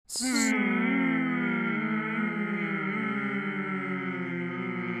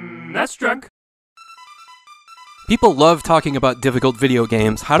SNESdrunk. People love talking about difficult video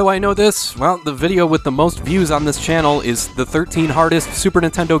games. How do I know this? Well, the video with the most views on this channel is the 13 hardest Super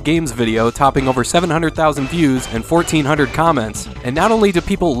Nintendo games video, topping over 700,000 views and 1,400 comments. And not only do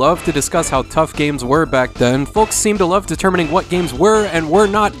people love to discuss how tough games were back then, folks seem to love determining what games were and were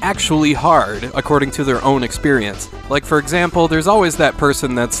not actually hard, according to their own experience. Like, for example, there's always that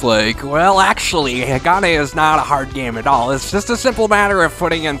person that's like, well, actually, Hagane is not a hard game at all. It's just a simple matter of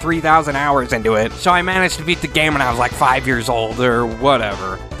putting in 3,000 hours into it, so I managed to beat the game when I was like 5 years old, or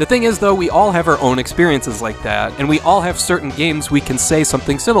whatever. The thing is, though, we all have our own experiences like that, and we all have certain games we can say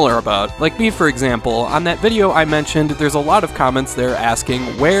something similar about. Like me, for example, on that video I mentioned, there's a lot of comments there asking,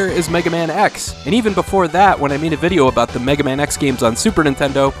 where is Mega Man X? And even before that, when I made a video about the Mega Man X games on Super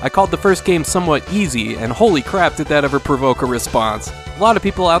Nintendo, I called the first game somewhat easy, and holy crap, did that ever provoke a response. A lot of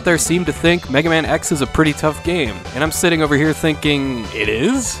people out there seem to think Mega Man X is a pretty tough game, and I'm sitting over here thinking, it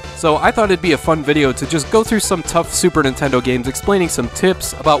is? So I thought it'd be a fun video to just go through some tough Super Nintendo games, explaining some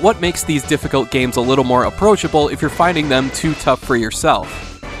tips about what makes these difficult games a little more approachable if you're finding them too tough for yourself.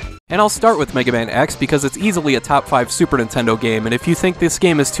 And I'll start with Mega Man X because it's easily a top 5 Super Nintendo game, and if you think this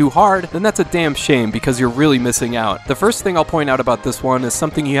game is too hard, then that's a damn shame because you're really missing out. The first thing I'll point out about this one is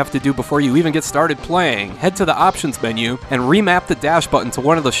something you have to do before you even get started playing. Head to the options menu and remap the dash button to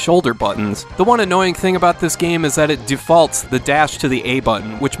one of the shoulder buttons. The one annoying thing about this game is that it defaults the dash to the A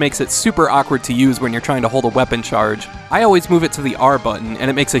button, which makes it super awkward to use when you're trying to hold a weapon charge. I always move it to the R button, and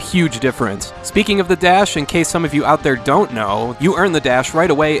it makes a huge difference. Speaking of the dash, in case some of you out there don't know, you earn the dash right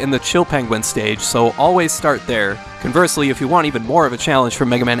away in the Chill Penguin stage, so always start there. Conversely, if you want even more of a challenge from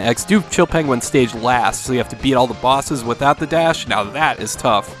Mega Man X, do Chill Penguin stage last, so you have to beat all the bosses without the dash. Now that is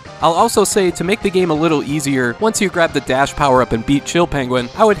tough. I'll also say, to make the game a little easier, once you grab the dash power-up and beat Chill Penguin,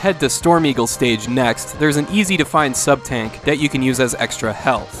 I would head to Storm Eagle stage next. There's an easy-to-find sub-tank that you can use as extra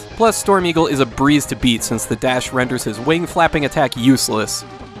health. Plus, Storm Eagle is a breeze to beat since the dash renders his wing-flapping attack useless.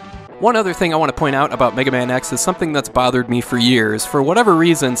 One other thing I want to point out about Mega Man X is something that's bothered me for years. For whatever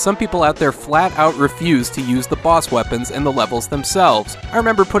reason, some people out there flat out refuse to use the boss weapons in the levels themselves. I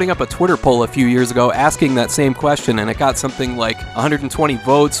remember putting up a Twitter poll a few years ago asking that same question, and it got something like 120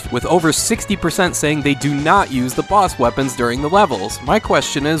 votes, with over 60% saying they do not use the boss weapons during the levels. My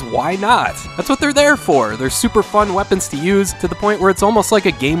question is, why not? That's what they're there for. They're super fun weapons to use, to the point where it's almost like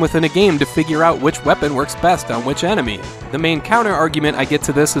a game within a game to figure out which weapon works best on which enemy. The main counter argument I get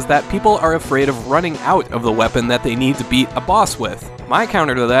to this is that people are afraid of running out of the weapon that they need to beat a boss with. My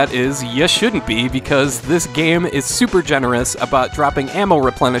counter to that is, you shouldn't be, because this game is super generous about dropping ammo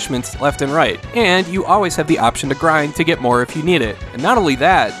replenishments left and right, and you always have the option to grind to get more if you need it. And not only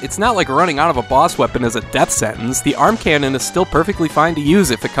that, it's not like running out of a boss weapon is a death sentence. The arm cannon is still perfectly fine to use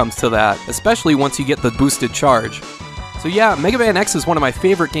if it comes to that, especially once you get the boosted charge. So yeah, Mega Man X is one of my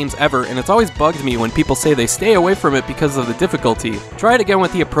favorite games ever, and it's always bugged me when people say they stay away from it because of the difficulty. Try it again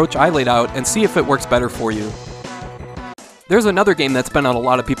with the approach I laid out and see if it works better for you. There's another game that's been on a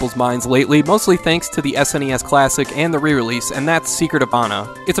lot of people's minds lately, mostly thanks to the SNES Classic and the re-release, and that's Secret of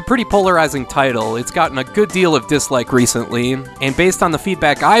Mana. It's a pretty polarizing title, it's gotten a good deal of dislike recently, and based on the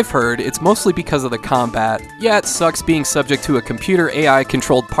feedback I've heard, it's mostly because of the combat. Yeah, it sucks being subject to a computer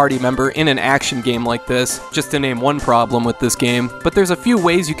AI-controlled party member in an action game like this, just to name one problem with this game, but there's a few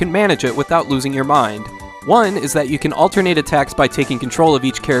ways you can manage it without losing your mind. One is that you can alternate attacks by taking control of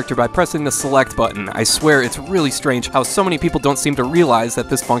each character by pressing the select button. I swear it's really strange how so many people don't seem to realize that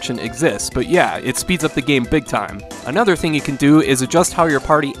this function exists, but yeah, it speeds up the game big time. Another thing you can do is adjust how your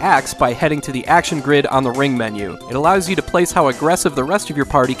party acts by heading to the action grid on the ring menu. It allows you to place how aggressive the rest of your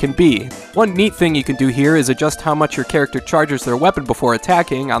party can be. One neat thing you can do here is adjust how much your character charges their weapon before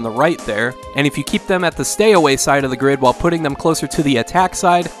attacking on the right there, and if you keep them at the stay away side of the grid while putting them closer to the attack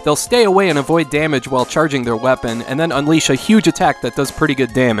side, they'll stay away and avoid damage while charging their weapon, and then unleash a huge attack that does pretty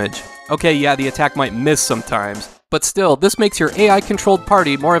good damage. Okay, yeah, the attack might miss sometimes, but still, this makes your AI-controlled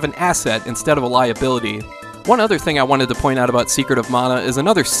party more of an asset instead of a liability. One other thing I wanted to point out about Secret of Mana is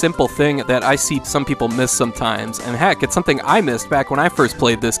another simple thing that I see some people miss sometimes, and heck, it's something I missed back when I first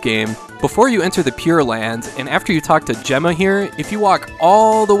played this game. Before you enter the Pure Land, and after you talk to Gemma here, if you walk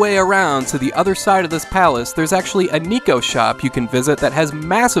all the way around to the other side of this palace, there's actually a Nico shop you can visit that has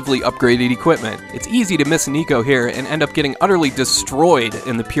massively upgraded equipment. It's easy to miss Nico here and end up getting utterly destroyed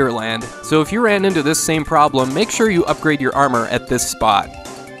in the Pure Land, so if you ran into this same problem, make sure you upgrade your armor at this spot.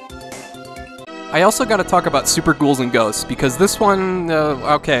 I also gotta talk about Super Ghouls and Ghosts, because this one,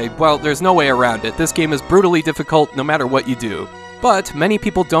 okay, well, there's no way around it. This game is brutally difficult no matter what you do. But many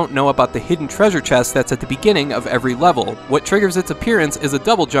people don't know about the hidden treasure chest that's at the beginning of every level. What triggers its appearance is a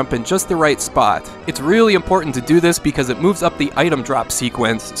double jump in just the right spot. It's really important to do this because it moves up the item drop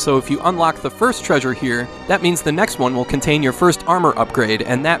sequence, so if you unlock the first treasure here, that means the next one will contain your first armor upgrade,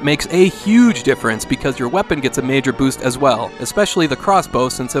 and that makes a huge difference because your weapon gets a major boost as well, especially the crossbow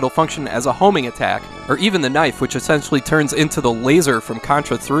since it'll function as a homing attack, or even the knife, which essentially turns into the laser from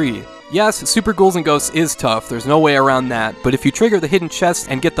Contra 3. Yes, Super Ghouls and Ghosts is tough, there's no way around that, but if you trigger the hidden chest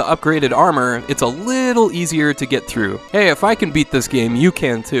and get the upgraded armor, it's a little easier to get through. Hey, if I can beat this game, you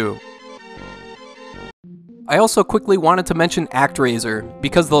can too. I also quickly wanted to mention ActRaiser,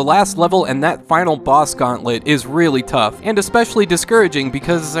 because the last level and that final boss gauntlet is really tough, and especially discouraging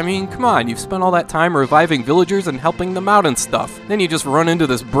because, I mean, come on, you've spent all that time reviving villagers and helping them out and stuff, then you just run into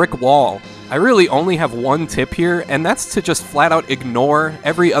this brick wall. I really only have one tip here, and that's to just flat out ignore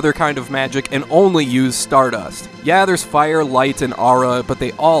every other kind of magic and only use Stardust. Yeah, there's fire, light, and aura, but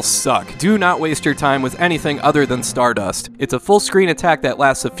they all suck. Do not waste your time with anything other than Stardust. It's a full screen attack that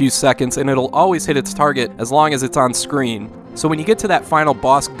lasts a few seconds, and it'll always hit its target as long as it's on screen. So when you get to that final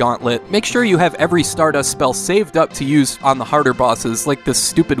boss gauntlet, make sure you have every Stardust spell saved up to use on the harder bosses, like this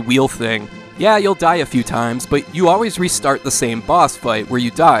stupid wheel thing. Yeah, you'll die a few times, but you always restart the same boss fight where you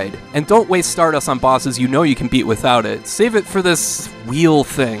died. And don't waste Stardust on bosses you know you can beat without it. Save it for this wheel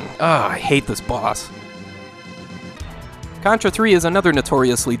thing. Ugh, I hate this boss. Contra 3 is another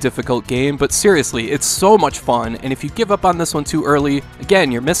notoriously difficult game, but seriously, it's so much fun, and if you give up on this one too early,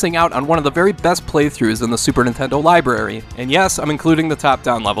 again, you're missing out on one of the very best playthroughs in the Super Nintendo library. And yes, I'm including the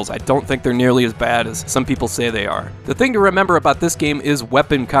top-down levels. I don't think they're nearly as bad as some people say they are. The thing to remember about this game is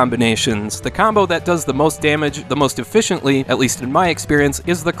weapon combinations. The combo that does the most damage the most efficiently, at least in my experience,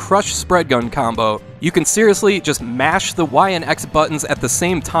 is the Crush Spread Gun combo. You can seriously just mash the Y and X buttons at the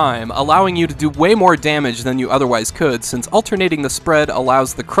same time, allowing you to do way more damage than you otherwise could, since alternating the spread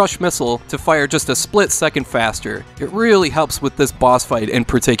allows the Crush missile to fire just a split second faster. It really helps with this boss fight in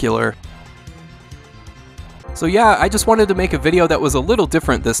particular. So yeah, I just wanted to make a video that was a little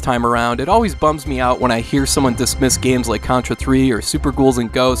different this time around. It always bums me out when I hear someone dismiss games like Contra 3 or Super Ghouls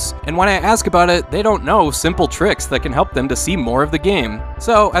and Ghosts, and when I ask about it, they don't know simple tricks that can help them to see more of the game.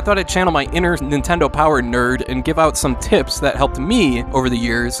 So I thought I'd channel my inner Nintendo Power nerd and give out some tips that helped me over the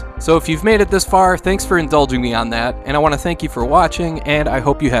years. So if you've made it this far, thanks for indulging me on that, and I want to thank you for watching, and I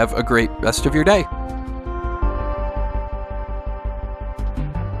hope you have a great rest of your day.